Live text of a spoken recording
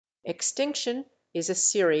Extinction is a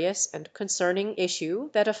serious and concerning issue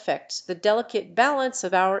that affects the delicate balance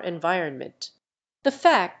of our environment. The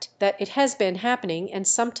fact that it has been happening and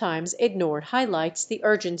sometimes ignored highlights the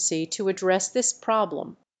urgency to address this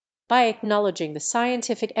problem. By acknowledging the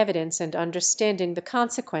scientific evidence and understanding the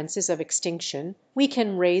consequences of extinction, we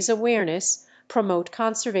can raise awareness, promote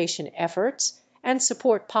conservation efforts, and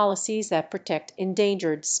support policies that protect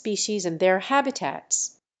endangered species and their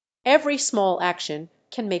habitats. Every small action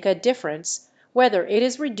can make a difference, whether it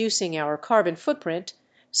is reducing our carbon footprint,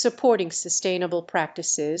 supporting sustainable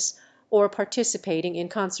practices, or participating in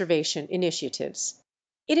conservation initiatives.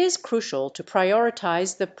 It is crucial to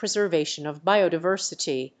prioritize the preservation of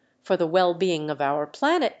biodiversity for the well-being of our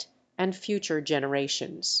planet and future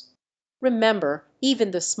generations. Remember,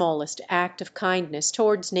 even the smallest act of kindness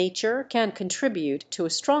towards nature can contribute to a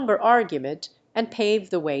stronger argument and pave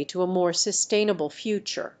the way to a more sustainable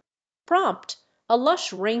future. Prompt: a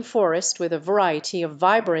lush rainforest with a variety of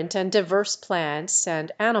vibrant and diverse plants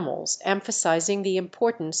and animals, emphasizing the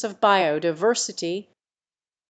importance of biodiversity